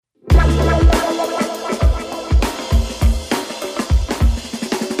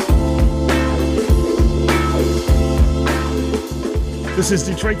This is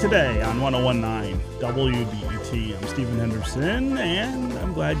Detroit Today on 101.9 WDET. I'm Stephen Henderson, and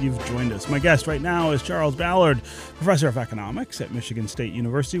I'm glad you've joined us. My guest right now is Charles Ballard, professor of economics at Michigan State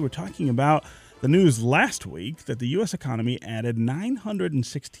University. We're talking about the news last week that the U.S. economy added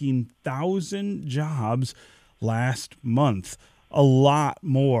 916,000 jobs last month. A lot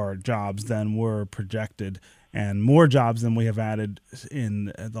more jobs than were projected, and more jobs than we have added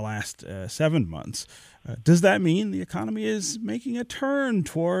in the last 7 months. Does that mean the economy is making a turn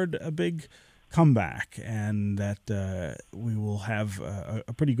toward a big comeback, and that we will have a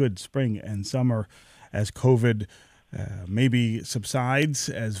pretty good spring and summer as COVID maybe subsides,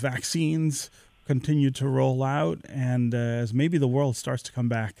 as vaccines continue to roll out, and as maybe the world starts to come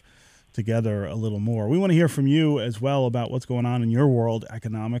back together a little more? We want to hear from you as well about what's going on in your world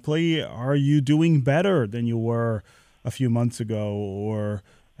economically. Are you doing better than you were a few months ago or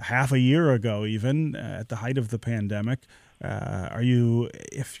half a year ago, even at the height of the pandemic? Are you,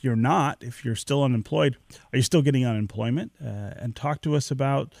 if you're still unemployed, are you still getting unemployment? And talk to us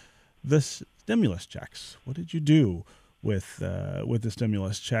about this stimulus checks. What did you do with the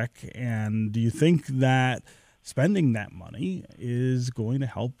stimulus check? And do you think that spending that money is going to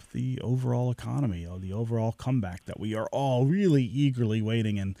help the overall economy or the overall comeback that we are all really eagerly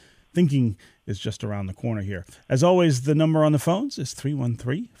waiting and thinking is just around the corner here? As always, the number on the phones is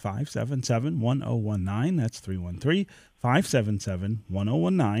 313-577-1019. That's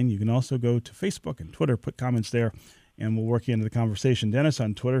 313-577-1019. You can also go to Facebook and Twitter, put comments there, and we'll work you into the conversation. Dennis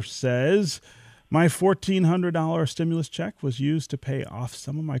on Twitter says, my $1,400 stimulus check was used to pay off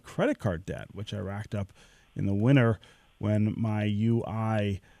some of my credit card debt, which I racked up in the winter when my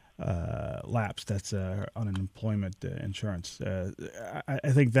UI lapsed. That's unemployment insurance. I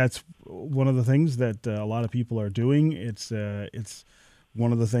think that's one of the things that a lot of people are doing. It's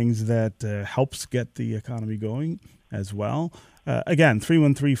one of the things that helps get the economy going as well. Again,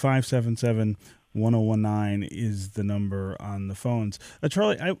 313-577-1019 is the number on the phones.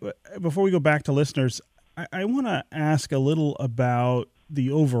 Charlie, before we go back to listeners, I want to ask a little about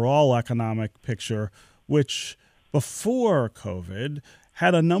the overall economic picture, which before COVID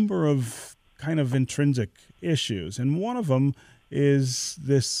had a number of kind of intrinsic issues. And one of them is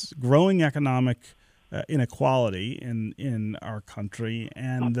this growing economic inequality in our country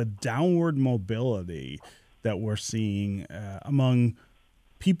and the downward mobility that we're seeing among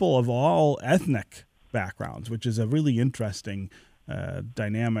people of all ethnic backgrounds, which is a really interesting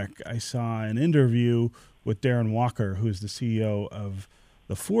dynamic. I saw an interview with Darren Walker, who's the CEO of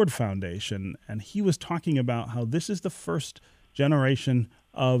the Ford Foundation, and he was talking about how this is the first generation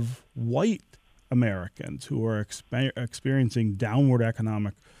of white Americans who are experiencing downward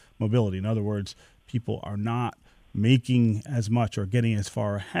economic mobility. In other words, people are not making as much or getting as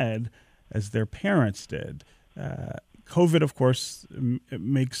far ahead as their parents did. COVID, of course,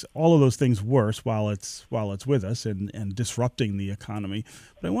 makes all of those things worse while it's with us and disrupting the economy.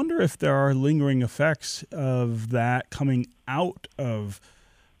 But I wonder if there are lingering effects of that coming out of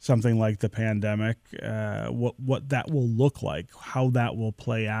something like the pandemic, what that will look like, how that will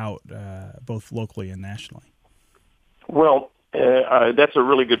play out, both locally and nationally. Well, that's a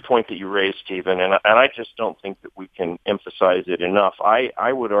really good point that you raised, Stephen, and I just don't think that we can emphasize it enough.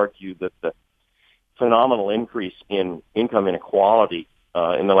 I would argue that the phenomenal increase in income inequality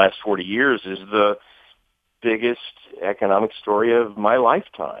in the last 40 years is the biggest economic story of my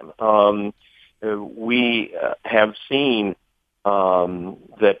lifetime. We have seen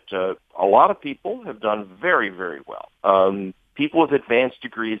that a lot of people have done very, very well. People with advanced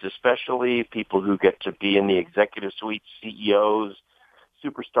degrees, especially people who get to be in the executive suite, CEOs,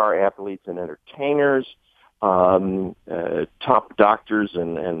 superstar athletes and entertainers, top doctors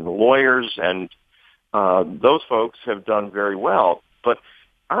and lawyers, and those folks have done very well. But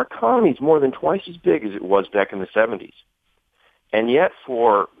our economy is more than twice as big as it was back in the 70s. And yet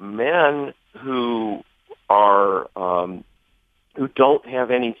for men who are who don't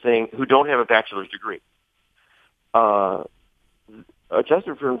have a bachelor's degree,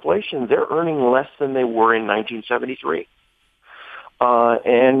 adjusted for inflation, they're earning less than they were in 1973.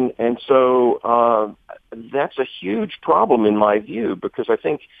 And so that's a huge problem in my view, because I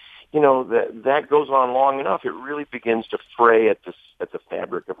think, that goes on long enough, it really begins to fray at the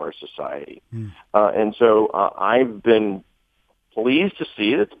fabric of our society. And so I've been pleased to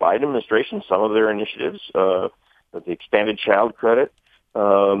see that the Biden administration, some of their initiatives, the expanded child credit,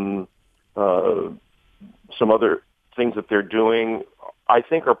 some other things that they're doing, I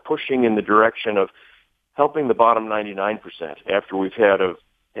think are pushing in the direction of helping the bottom 99% after we've had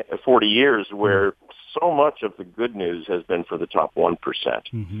 40 years where so much of the good news has been for the top 1%.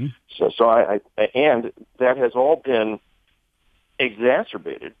 Mm-hmm. So and that has all been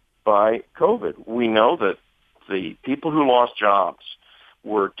exacerbated by COVID. We know that the people who lost jobs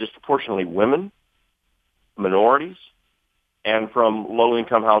were disproportionately women, minorities, and from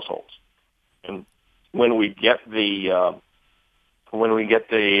low-income households. And when we get the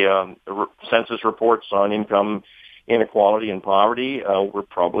census reports on income inequality and poverty, we're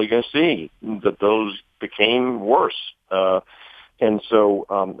probably going to see that those became worse. And so,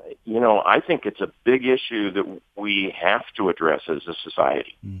 I think it's a big issue that we have to address as a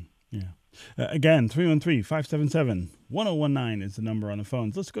society. Yeah. Again, 313-577-1019 is the number on the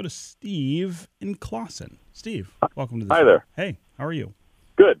phones. Let's go to Steve in Clawson. Steve, welcome to the show. Hi there. Hey, how are you?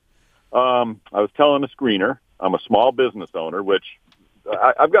 Good. I was telling a screener, I'm a small business owner, which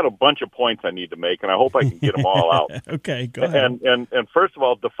I've got a bunch of points I need to make, and I hope I can get them all out. Okay, go ahead. And first of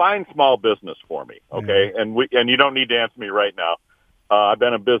all, define small business for me, okay? Yeah. And you don't need to answer me right now. I've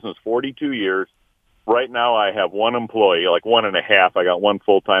been in business 42 years. Right now, I have one employee, like one and a half. I got one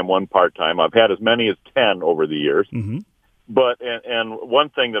full-time, one part-time. I've had as many as 10 over the years. Mm-hmm. But and one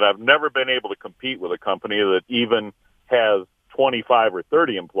thing that I've never been able to compete with a company that even has 25 or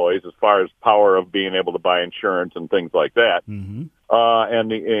 30 employees as far as power of being able to buy insurance and things like that. Mm-hmm.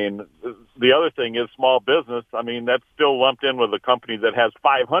 And the other thing is small business. I mean, that's still lumped in with a company that has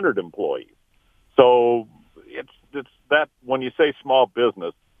 500 employees. So it's that when you say small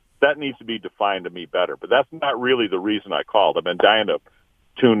business, that needs to be defined to me better. But that's not really the reason I called. I've been dying to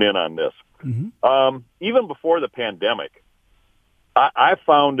tune in on this. Mm-hmm. Even before the pandemic, I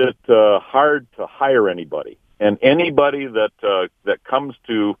found it hard to hire anybody. And anybody that comes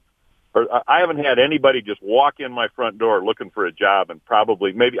to, or I haven't had anybody just walk in my front door looking for a job, and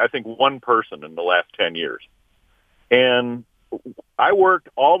I think one person in the last 10 years. And I worked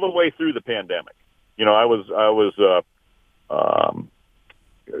all the way through the pandemic. I was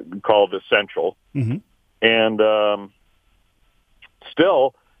called essential, mm-hmm. and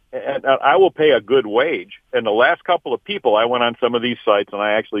still, and I will pay a good wage. And the last couple of people, I went on some of these sites, and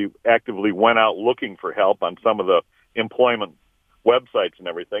I actually actively went out looking for help on some of the employment websites and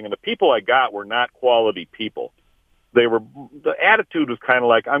everything. And the people I got were not quality people. The attitude was kind of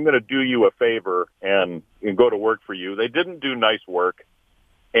like, I'm going to do you a favor and go to work for you. They didn't do nice work.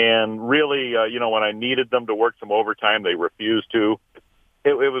 And really, when I needed them to work some overtime, they refused to.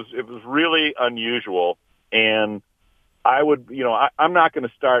 It was really unusual. And I would, I'm not going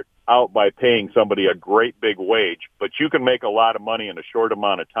to start out by paying somebody a great big wage, but you can make a lot of money in a short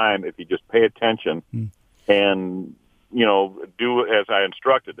amount of time if you just pay attention and, do as I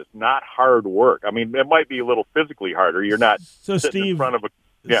instructed. It's not hard work. I mean, it might be a little physically harder. You're not sitting Steve, in front of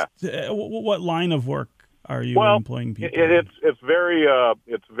yeah. What line of work are you employing people? It's very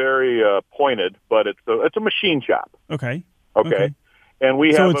pointed, but it's a machine shop. Okay. And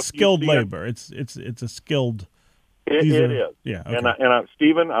we have it's skilled labor. It's a skilled. It is. Yeah. Okay. And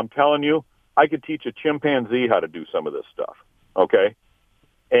Stephen, I'm telling you, I could teach a chimpanzee how to do some of this stuff. Okay.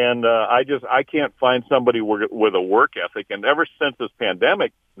 And I can't find somebody with a work ethic. And ever since this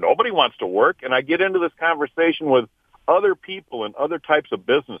pandemic, nobody wants to work. And I get into this conversation with other people and other types of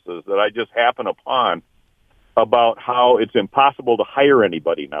businesses that I just happen upon about how it's impossible to hire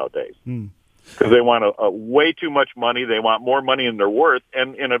anybody nowadays. Because they want a way too much money. They want more money than they're worth.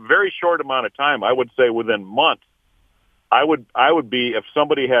 And in a very short amount of time, I would say within months, I would be, if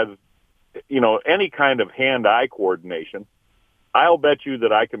somebody has, any kind of hand-eye coordination, I'll bet you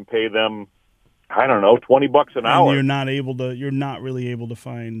that I can pay them, I don't know, $20 an hour. You're not really able to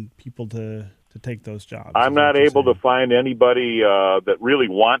find people to take those jobs. I'm not able to find anybody that really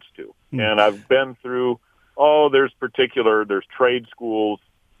wants to. And I've been through, there's trade schools,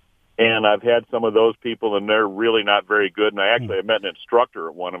 and I've had some of those people, and they're really not very good. And I met an instructor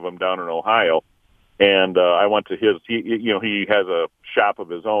at one of them down in Ohio, and I went to his. He has a shop of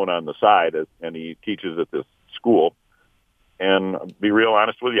his own on the side, and he teaches at this school. And to be real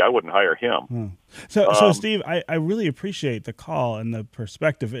honest with you, I wouldn't hire him. So Steve, I really appreciate the call and the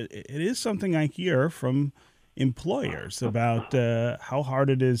perspective. It is something I hear from employers about how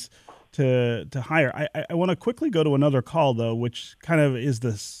hard it is to hire. I want to quickly go to another call, though, which kind of is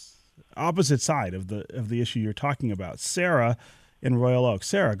this opposite side of the issue you're talking about. Sarah in Royal Oak.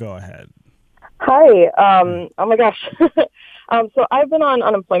 Sarah, go ahead. Hi. Oh my gosh. So I've been on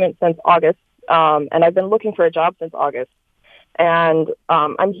unemployment since August, and I've been looking for a job since August. And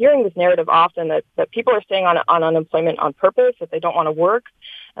I'm hearing this narrative often that people are staying on unemployment on purpose, that they don't want to work.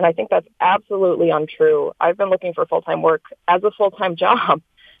 And I think that's absolutely untrue. I've been looking for full-time work as a full-time job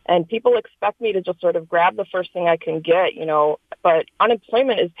And people expect me to just sort of grab the first thing I can get, but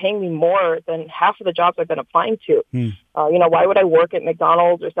unemployment is paying me more than half of the jobs I've been applying to. Why would I work at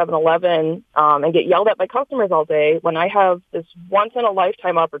McDonald's or 7-Eleven and get yelled at by customers all day when I have this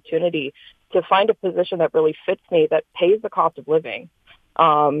once-in-a-lifetime opportunity to find a position that really fits me, that pays the cost of living?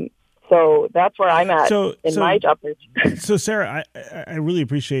 So that's where I'm at in my job search. So, Sarah, I really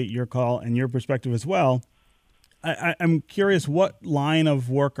appreciate your call and your perspective as well. I'm curious, what line of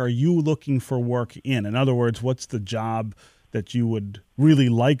work are you looking for work in? In other words, what's the job that you would really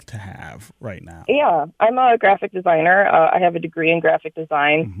like to have right now? Yeah, I'm a graphic designer. I have a degree in graphic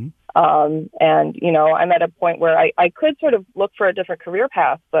design. And, I'm at a point where I could sort of look for a different career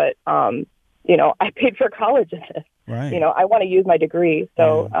path, but, I paid for college in this. Right. I want to use my degree.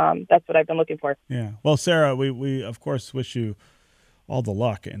 So that's what I've been looking for. Yeah. Well, Sarah, we of course wish you all the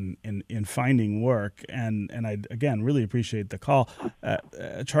luck in finding work, and I again really appreciate the call,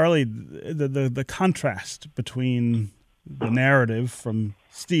 Charlie. The contrast between the narrative from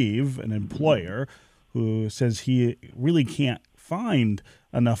Steve, an employer who says he really can't find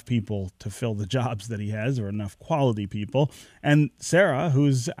enough people to fill the jobs that he has, or enough quality people, and Sarah,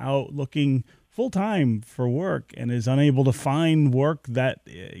 who's out looking full-time for work and is unable to find work that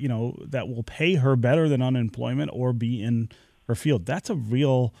that will pay her better than unemployment or be in her field. That's a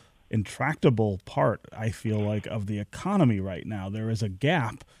real intractable part, I feel like, of the economy right now. There is a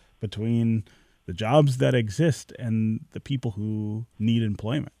gap between the jobs that exist and the people who need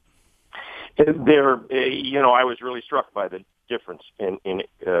employment. I was really struck by the difference in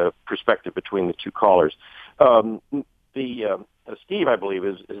perspective between the two callers. Steve, I believe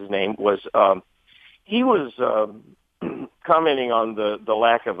is his name, was he was commenting on the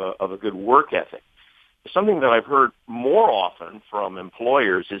lack of a good work ethic. Something that I've heard more often from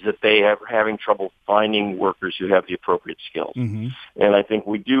employers is that they are having trouble finding workers who have the appropriate skills. Mm-hmm. And I think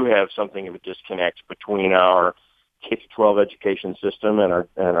we do have something of a disconnect between our K-12 education system and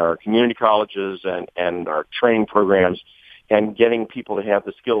our community colleges and our training programs, and getting people to have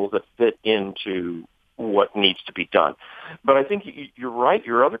the skills that fit into what needs to be done. But I think you're right.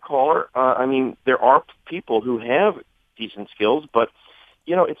 Your other caller, there are people who have decent skills, but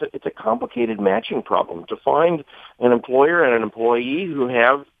it's a complicated matching problem to find an employer and an employee who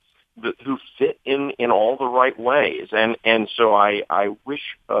fit in all the right ways. And so I wish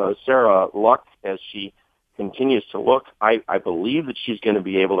Sarah luck as she continues to look. I believe that she's going to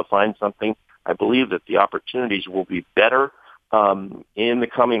be able to find something. I believe that the opportunities will be better in the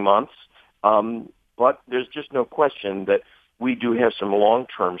coming months. But there's just no question that we do have some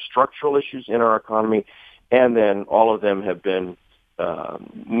long-term structural issues in our economy, and then all of them have been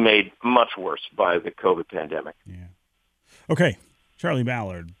made much worse by the COVID pandemic. Yeah. Okay. Charlie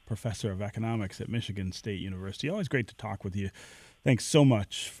Ballard, professor of economics at Michigan State University. Always great to talk with you. Thanks so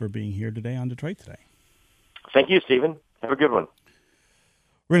much for being here today on Detroit Today. Thank you, Stephen. Have a good one.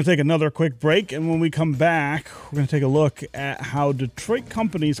 We're going to take another quick break, and when we come back, we're going to take a look at how Detroit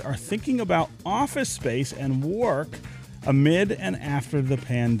companies are thinking about office space and work amid and after the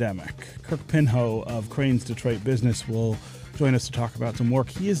pandemic. Kirk Pinho of Crane's Detroit Business will join us to talk about some work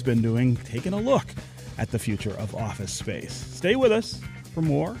he has been doing, taking a look at the future of office space. Stay with us for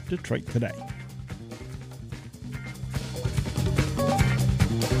more Detroit Today.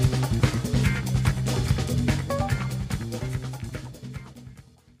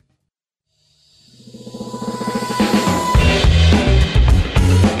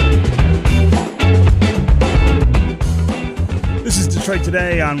 Detroit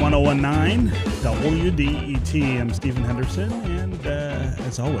Today on 101.9 WDET. I'm Stephen Henderson, and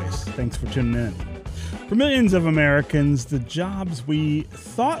as always, thanks for tuning in. For millions of Americans, the jobs we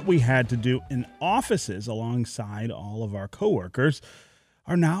thought we had to do in offices alongside all of our coworkers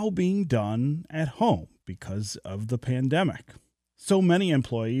are now being done at home because of the pandemic. So many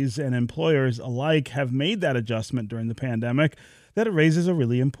employees and employers alike have made that adjustment during the pandemic that it raises a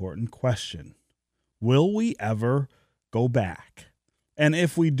really important question. Will we ever go back? And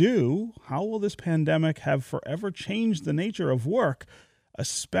if we do, how will this pandemic have forever changed the nature of work,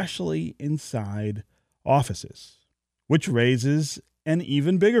 especially inside offices? Which raises an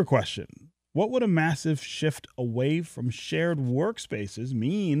even bigger question. What would a massive shift away from shared workspaces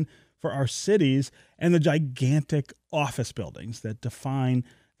mean for our cities and the gigantic office buildings that define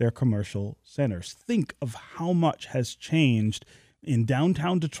their commercial centers? Think of how much has changed in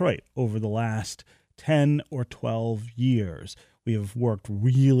downtown Detroit over the last 10 or 12 years. We have worked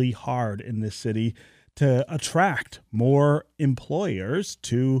really hard in this city to attract more employers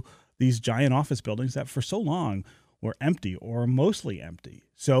to these giant office buildings that for so long were empty or mostly empty.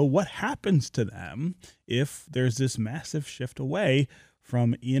 So what happens to them if there's this massive shift away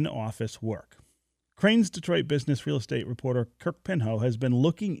from in-office work. Crane's Detroit business real estate reporter Kirk Pinho has been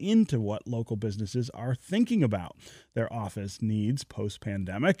looking into what local businesses are thinking about their office needs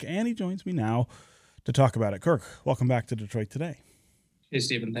post-pandemic, and he joins me now to talk about it. Kirk, welcome back to Detroit Today. Hey,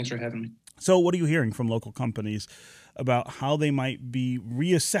 Stephen. Thanks for having me. So what are you hearing from local companies about how they might be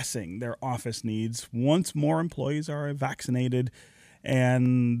reassessing their office needs once more employees are vaccinated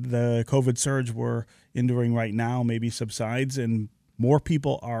and the COVID surge we're enduring right now maybe subsides and more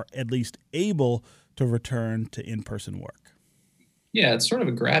people are at least able to return to in-person work? Yeah, it's sort of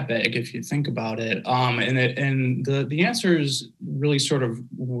a grab bag if you think about it. And the answers really sort of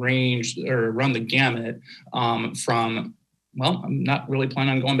range or run the gamut from, well, I'm not really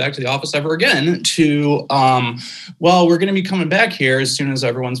planning on going back to the office ever again to, well, we're going to be coming back here as soon as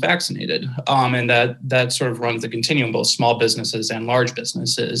everyone's vaccinated. And that sort of runs the continuum, both small businesses and large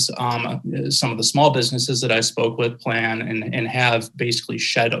businesses. Some of the small businesses that I spoke with plan and have basically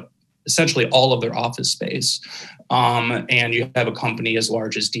shed essentially all of their office space. And you have a company as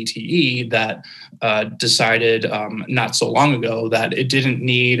large as DTE that decided not so long ago that it didn't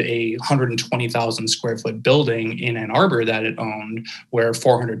need a 120,000 square foot building in Ann Arbor that it owned where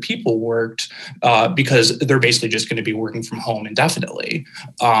 400 people worked because they're basically just going to be working from home indefinitely.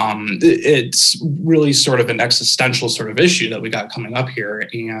 It's really sort of an existential sort of issue that we got coming up here,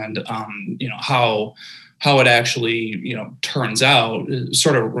 and how it actually, turns out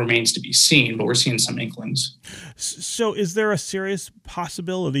sort of remains to be seen, but we're seeing some inklings. So is there a serious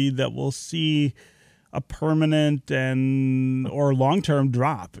possibility that we'll see a permanent or long-term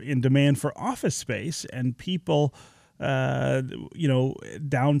drop in demand for office space and people,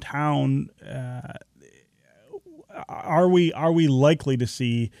 downtown, are we likely to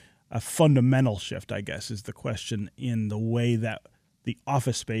see a fundamental shift, I guess, is the question, in the way that the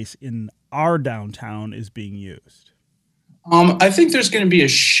office space in our downtown is being used? I think there's going to be a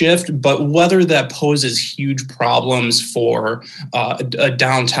shift, but whether that poses huge problems for a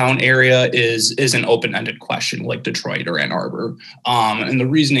downtown area is an open-ended question, like Detroit or Ann Arbor. And the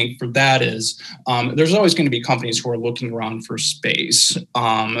reasoning for that is there's always going to be companies who are looking around for space.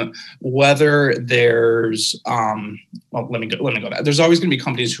 Whether there's let me go back. There's always going to be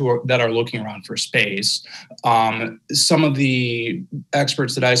companies that are looking around for space. Some of the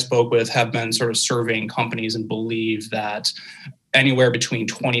experts that I spoke with have been sort of surveying companies and believe that anywhere between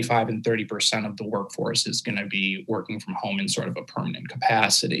 25 and 30% of the workforce is going to be working from home in sort of a permanent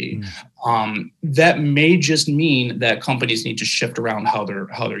capacity. That may just mean that companies need to shift around how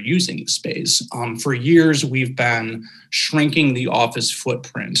they're using the space. For years, we've been shrinking the office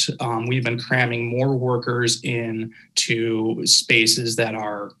footprint. We've been cramming more workers into spaces that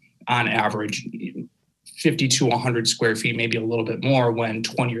are on average 50 to 100 square feet, maybe a little bit more, when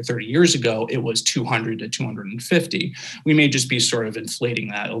 20 or 30 years ago, it was 200 to 250. We may just be sort of inflating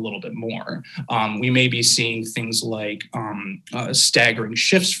that a little bit more. We may be seeing things like staggering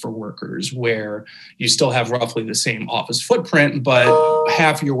shifts for workers, where you still have roughly the same office footprint, but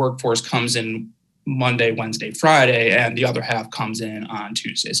half of your workforce comes in Monday, Wednesday, Friday, and the other half comes in on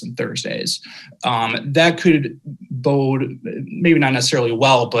Tuesdays and Thursdays. That could bode, maybe not necessarily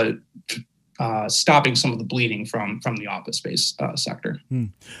well, but stopping some of the bleeding from the office space sector.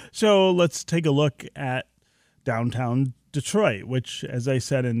 So let's take a look at downtown Detroit, which, as I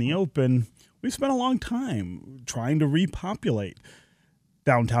said in the open, we've spent a long time trying to repopulate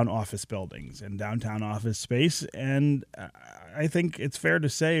downtown office buildings and downtown office space. And I think it's fair to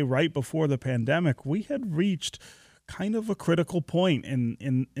say right before the pandemic, we had reached kind of a critical point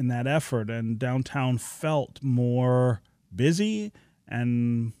in that effort, and downtown felt more busy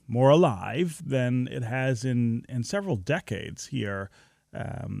and more alive than it has in several decades here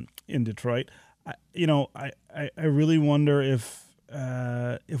in Detroit. I really wonder if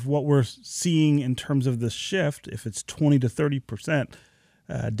what we're seeing in terms of this shift, if it's 20 to 30%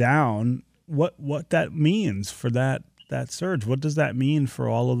 down, what that means for that surge. What does that mean for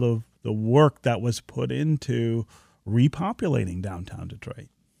all of the work that was put into repopulating downtown Detroit?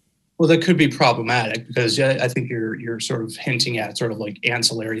 Well, that could be problematic because I think you're sort of hinting at sort of like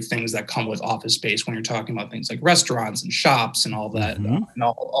ancillary things that come with office space when you're talking about things like restaurants and shops and all that, and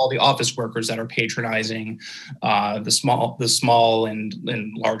all the office workers that are patronizing the small and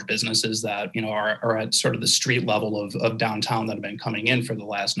large businesses that are at sort of the street level of downtown that have been coming in for the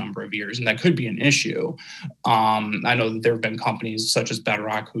last number of years, and that could be an issue. I know that there have been companies such as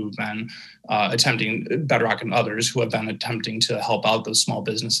Bedrock who've been Bedrock and others who have been attempting to help out those small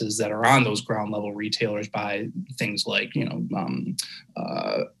businesses that are on those ground level retailers by things like,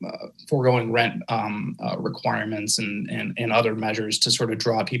 foregoing rent requirements and other measures to sort of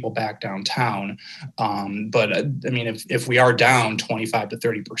draw people back downtown. But I mean, if we are down 25 to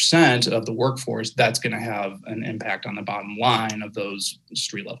 30% of the workforce, that's going to have an impact on the bottom line of those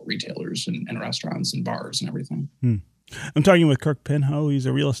street level retailers and restaurants and bars and everything. I'm talking with Kirk Pinho. He's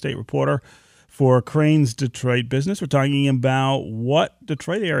a real estate reporter for Crain's Detroit Business. We're talking about what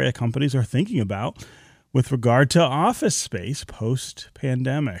Detroit area companies are thinking about with regard to office space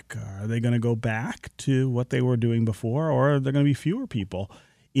post-pandemic. Are they going to go back to what they were doing before, or are there going to be fewer people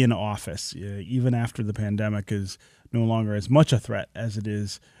in office, even after the pandemic is no longer as much a threat as it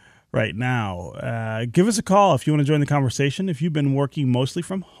is right now? Give us a call if you want to join the conversation. If you've been working mostly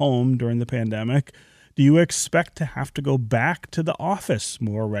from home during the pandemic, do you expect to have to go back to the office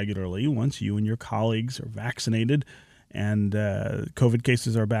more regularly once you and your colleagues are vaccinated and COVID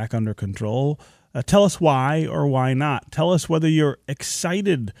cases are back under control? Tell us why or why not. Tell us whether you're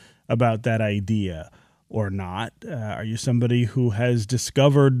excited about that idea or not. Are you somebody who has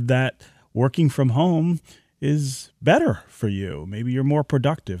discovered that working from home is better for you? Maybe you're more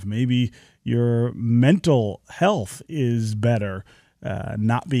productive. Maybe your mental health is better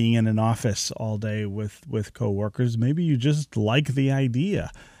not being in an office all day with coworkers. Maybe you just like the idea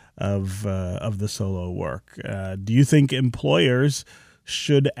of the solo work. Do you think employers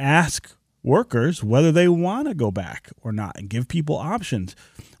should ask workers whether they want to go back or not, and give people options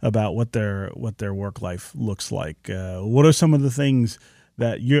about what their work life looks like? What are some of the things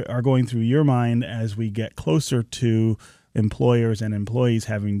that you are going through your mind as we get closer to employers and employees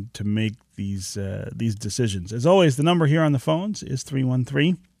having to make these decisions? As always, the number here on the phones is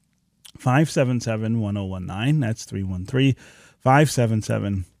 313-577-1019. That's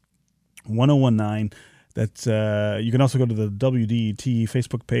 313-577-1019. That's you can also go to the WDET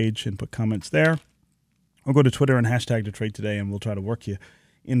Facebook page and put comments there, or go to Twitter and hashtag Detroit Today, and we'll try to work you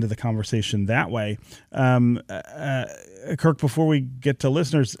into the conversation that way. Kirk, before we get to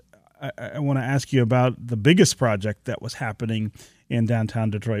listeners, I want to ask you about the biggest project that was happening in downtown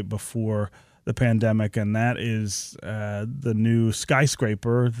Detroit before the pandemic, and that is the new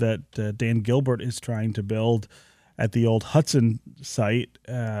skyscraper that Dan Gilbert is trying to build at the old Hudson site.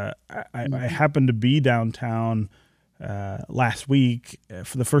 I happened to be downtown last week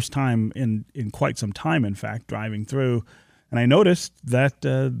for the first time in quite some time, in fact, driving through. And I noticed that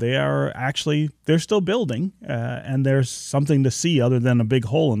they're still building, and there's something to see other than a big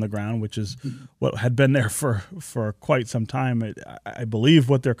hole in the ground, which is what had been there for quite some time. I believe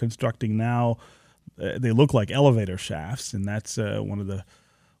what they're constructing now, they look like elevator shafts, and that's one of the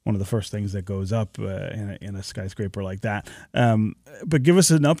first things that goes up in a skyscraper like that. But give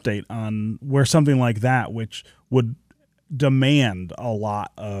us an update on where something like that, which would demand a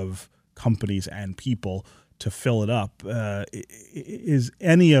lot of companies and people to fill it up, is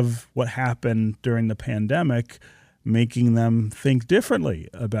any of what happened during the pandemic making them think differently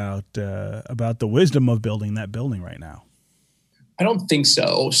about the wisdom of building that building right now? I don't think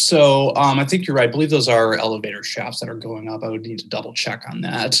so. So I think you're right. I believe those are elevator shafts that are going up. I would need to double check on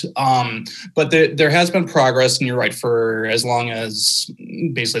that. But there has been progress, and you're right. For as long as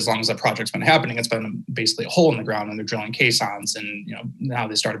that project's been happening, it's been basically a hole in the ground, and they're drilling caissons. And now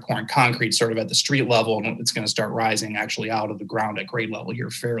they started pouring concrete sort of at the street level, and it's going to start rising actually out of the ground at grade level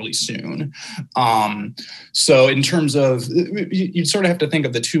here fairly soon. So in terms of, you sort of have to think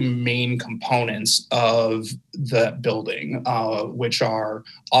of the two main components of the building, which are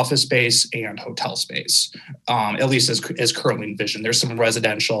office space and hotel space, at least as currently envisioned. There's some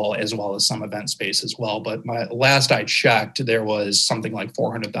residential as well as some event space as well. But last I checked, there was something like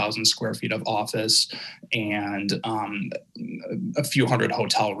 400,000 square feet of office and a few hundred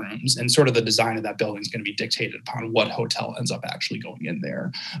hotel rooms. And sort of the design of that building is going to be dictated upon what hotel ends up actually going in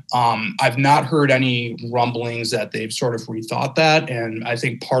there. I've not heard any rumblings that they've sort of rethought that. And I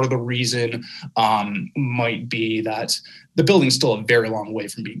think part of the reason might be that the building's still a very long way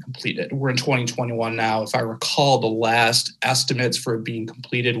from being completed. We're in 2021 now. If I recall, the last estimates for it being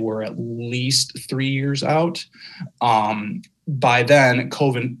completed were at least 3 years out. By then,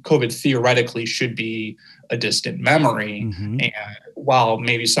 COVID theoretically should be a distant memory. Mm-hmm. And while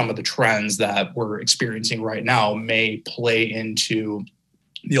maybe some of the trends that we're experiencing right now may play into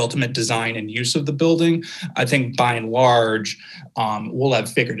the ultimate design and use of the building, I think by and large, we'll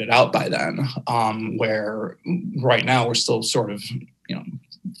have figured it out by then, where right now we're still sort of,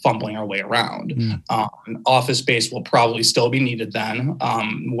 fumbling our way around. Office space will probably still be needed then,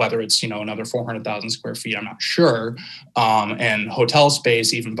 whether it's, another 400,000 square feet, I'm not sure. And hotel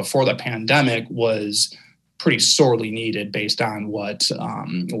space, even before the pandemic, was pretty sorely needed based on what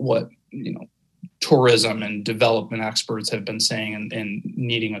tourism and development experts have been saying, and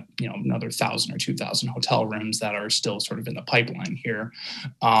needing another 1,000 or 2,000 hotel rooms that are still sort of in the pipeline here.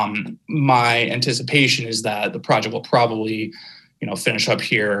 My anticipation is that the project will probably finish up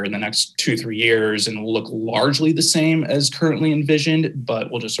here in the next 2-3 years and will look largely the same as currently envisioned, but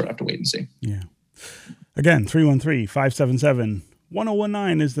we'll just sort of have to wait and see. Yeah. Again,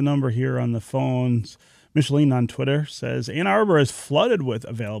 313-577-1019 is the number here on the phones. Micheline on Twitter says, Ann Arbor is flooded with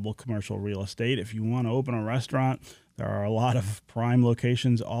available commercial real estate. If you want to open a restaurant, there are a lot of prime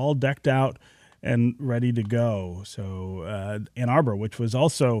locations all decked out and ready to go. So Ann Arbor, which was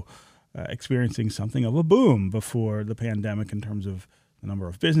also experiencing something of a boom before the pandemic in terms of the number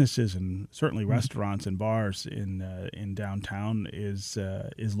of businesses and certainly restaurants and bars in downtown, is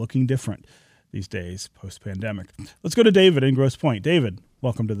looking different these days post-pandemic. Let's go to David in Grosse Pointe. David,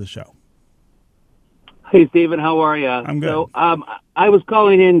 welcome to the show. Hey, Stephen, how are you? I'm good. So I was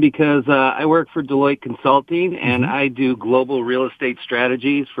calling in because I work for Deloitte Consulting, and I do global real estate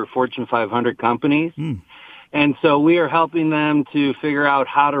strategies for Fortune 500 companies. And so we are helping them to figure out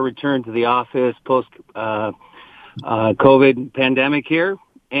how to return to the office post-COVID pandemic here.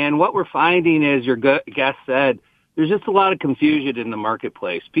 And what we're finding is, your guest said, there's just a lot of confusion in the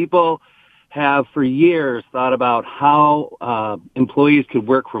marketplace. People have for years thought about how employees could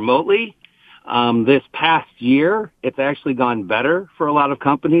work remotely. This past year, it's actually gone better for a lot of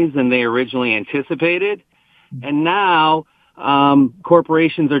companies than they originally anticipated. And now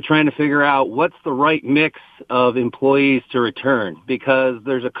corporations are trying to figure out what's the right mix of employees to return, because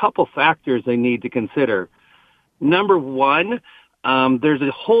there's a couple factors they need to consider. Number one, there's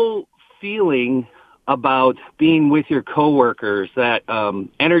a whole feeling about being with your coworkers, that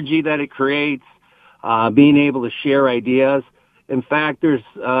energy that it creates, being able to share ideas. In fact, there's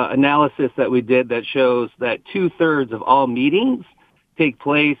analysis that we did that shows that 2/3 of all meetings take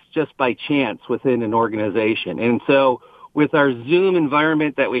place just by chance within an organization. And so with our Zoom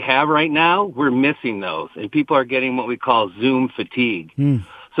environment that we have right now, we're missing those, and people are getting what we call Zoom fatigue.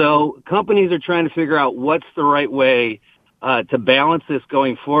 So companies are trying to figure out what's the right way to balance this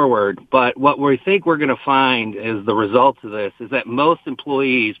going forward. But what we think we're going to find as the results of this is that most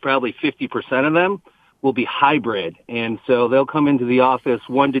employees, probably 50% of them, will be hybrid. And so they'll come into the office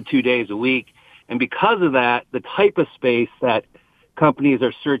 1 to 2 days a week. And because of that, the type of space that companies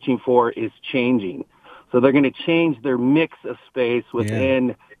are searching for is changing. So they're going to change their mix of space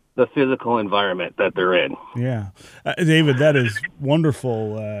within the physical environment that they're in. Yeah. David, that is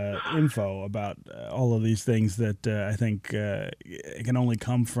wonderful info about all of these things that I think it can only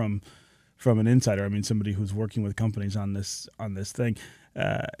come from an insider. I mean, somebody who's working with companies on this thing.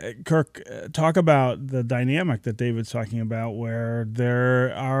 Kirk, talk about the dynamic that David's talking about, where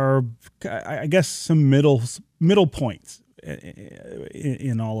there are, I guess, some middle points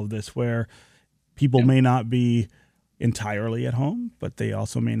in all of this, where people may not be entirely at home, but they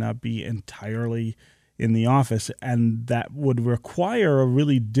also may not be entirely in the office, and that would require a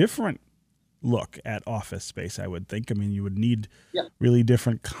really different look at office space, I would think. I mean, you would need really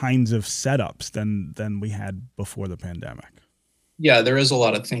different kinds of setups than we had before the pandemic. Yeah, there is a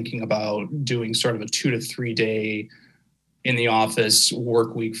lot of thinking about doing sort of a 2 to 3 day in the office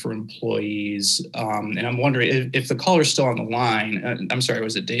work week for employees. And I'm wondering if the caller's still on the line. I'm sorry,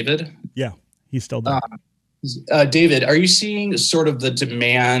 was it David? Yeah, he's still there. David, are you seeing sort of the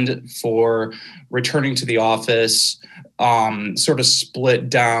demand for returning to the office sort of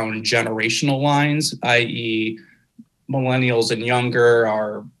split down generational lines, i.e., millennials and younger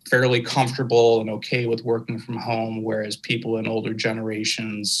are fairly comfortable and okay with working from home, whereas people in older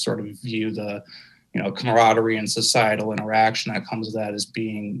generations sort of view the camaraderie and societal interaction that comes with that as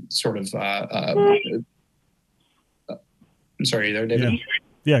being sort of I'm sorry, you there, David?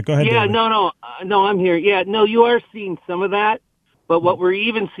 Yeah, go ahead. Yeah, David. no, I'm here. Yeah, no, you are seeing some of that, but what we're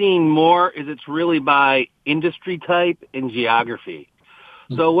even seeing more is it's really by industry type and geography.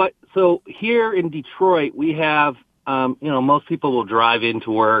 So here in Detroit, we have, most people will drive into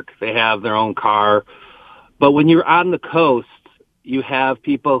work. They have their own car. But when you're on the coast, you have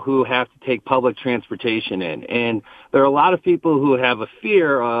people who have to take public transportation in. And there are a lot of people who have a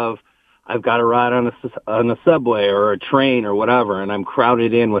fear of, I've got to ride on a subway or a train or whatever, and I'm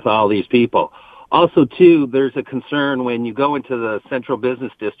crowded in with all these people. Also, too, there's a concern when you go into the central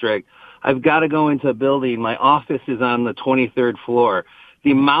business district. I've got to go into a building. My office is on the 23rd floor.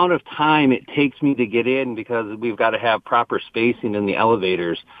 The amount of time it takes me to get in, because we've got to have proper spacing in the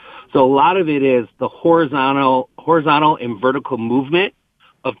elevators. So a lot of it is the horizontal and vertical movement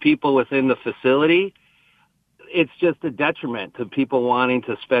of people within the facility. It's just a detriment to people wanting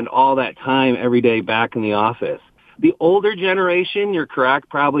to spend all that time every day back in the office. The older generation, you're correct,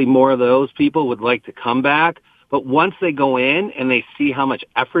 probably more of those people would like to come back. But once they go in and they see how much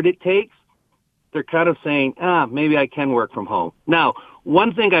effort it takes, they're kind of saying, maybe I can work from home. Now,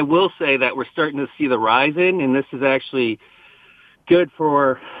 one thing I will say that we're starting to see the rise in, and this is actually good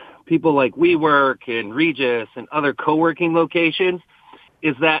for people like WeWork and Regis and other co-working locations,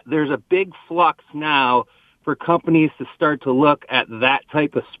 is that there's a big flux now for companies to start to look at that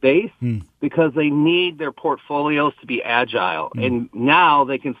type of space because they need their portfolios to be agile. And now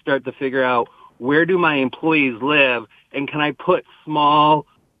they can start to figure out, where do my employees live, and can I put small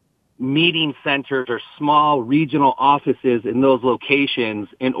meeting centers or small regional offices in those locations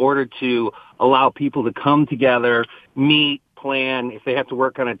in order to allow people to come together, meet, plan, if they have to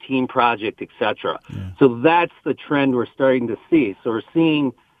work on a team project, etc. So that's the trend we're starting to see. So we're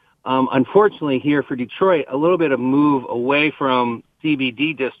seeing, unfortunately here for Detroit, a little bit of move away from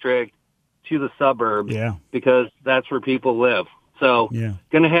CBD district to the suburbs because that's where people live. So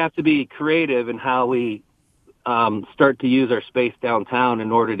going to have to be creative in how we start to use our space downtown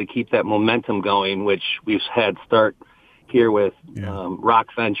in order to keep that momentum going, which we've had start here with Rock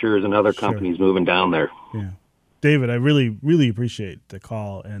Ventures and other companies moving down there. David, I really, really appreciate the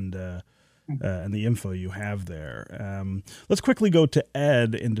call and the info you have there. Let's quickly go to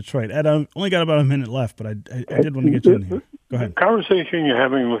Ed in Detroit. Ed, I've only got about a minute left, but I did want to get you in here. Go ahead. The conversation you're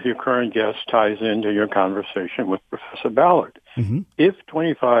having with your current guest ties into your conversation with Professor Ballard. If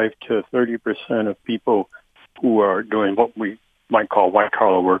 25 to 30% of people who are doing what we might call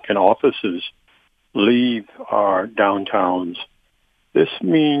white-collar work in offices leave our downtowns, this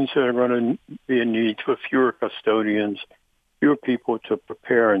means there's going to be a need for fewer custodians, fewer people to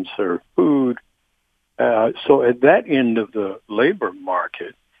prepare and serve food. So at that end of the labor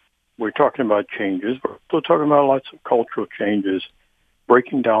market, we're talking about changes. We're still talking about lots of cultural changes,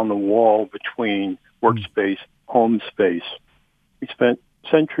 breaking down the wall between workspace, home space. We spent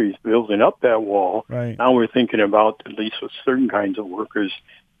centuries building up that wall. Now we're thinking about, at least with certain kinds of workers,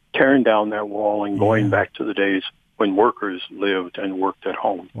 tearing down that wall and going back to the days when workers lived and worked at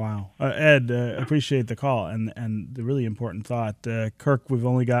home. Wow. Ed, appreciate the call and the really important thought. Kirk, we've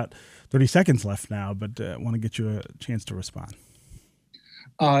only got 30 seconds left now, but I want to get you a chance to respond.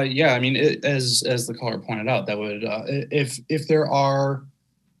 I mean, as the caller pointed out, that would, if there are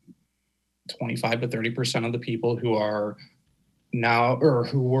 25 to 30% of the people who are now, or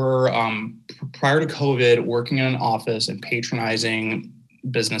who were prior to COVID working in an office and patronizing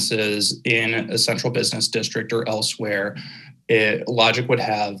businesses in a central business district or elsewhere, logic would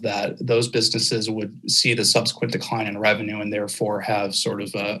have that those businesses would see the subsequent decline in revenue and therefore have sort of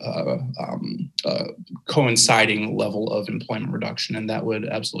a coinciding level of employment reduction, and that would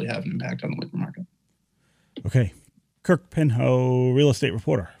absolutely have an impact on the labor market. Okay. Kirk Pinho, real estate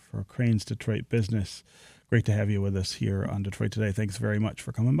reporter for Crain's Detroit Business. Great to have you with us here on Detroit Today. Thanks very much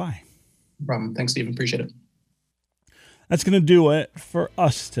for coming by. No problem. Thanks, Stephen. Appreciate it. That's going to do it for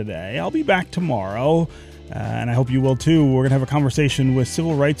us today. I'll be back tomorrow, and I hope you will too. We're going to have a conversation with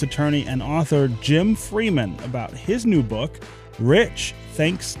civil rights attorney and author Jim Freeman about his new book, Rich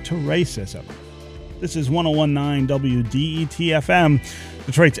Thanks to Racism. This is 101.9 WDET-FM,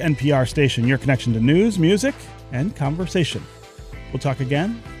 Detroit's NPR station, your connection to news, music, and conversation. We'll talk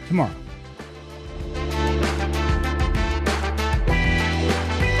again tomorrow.